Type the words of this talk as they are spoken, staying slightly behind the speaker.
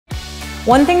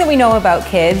One thing that we know about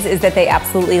kids is that they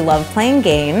absolutely love playing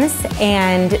games,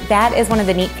 and that is one of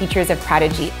the neat features of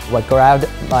Prodigy. What grabbed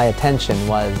my attention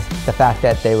was the fact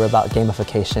that they were about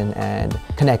gamification and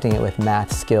connecting it with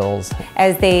math skills.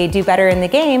 As they do better in the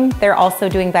game, they're also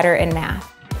doing better in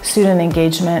math. Student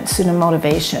engagement, student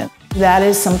motivation. That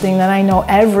is something that I know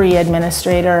every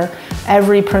administrator,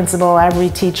 every principal, every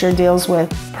teacher deals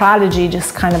with. Prodigy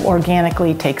just kind of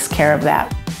organically takes care of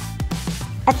that.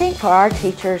 I think for our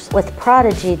teachers, with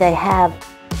Prodigy, they have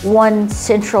one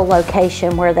central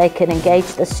location where they can engage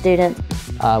the students.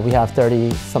 We have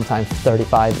 30, sometimes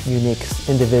 35 unique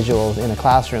individuals in a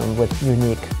classroom with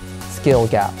unique skill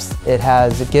gaps. It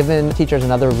has given teachers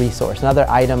another resource, another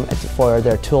item for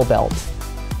their tool belt.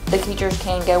 The teachers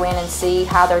can go in and see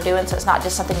how they're doing, so it's not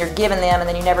just something you're giving them and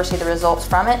then you never see the results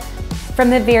from it. From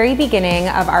the very beginning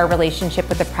of our relationship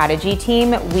with the Prodigy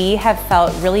team, we have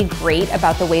felt really great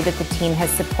about the way that the team has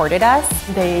supported us.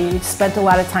 They spent a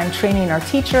lot of time training our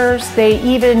teachers. They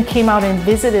even came out and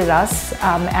visited us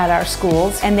at our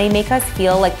schools. And they make us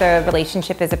feel like the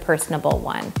relationship is a personable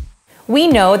one. We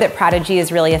know that Prodigy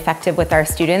is really effective with our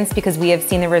students because we have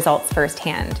seen the results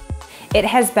firsthand. It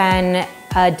has been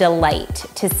a delight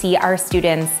to see our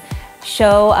students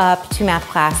show up to math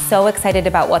class so excited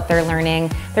about what they're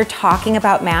learning. They're talking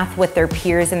about math with their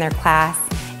peers in their class,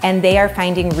 and they are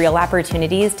finding real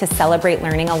opportunities to celebrate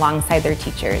learning alongside their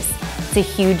teachers. It's a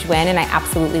huge win, and I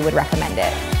absolutely would recommend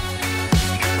it.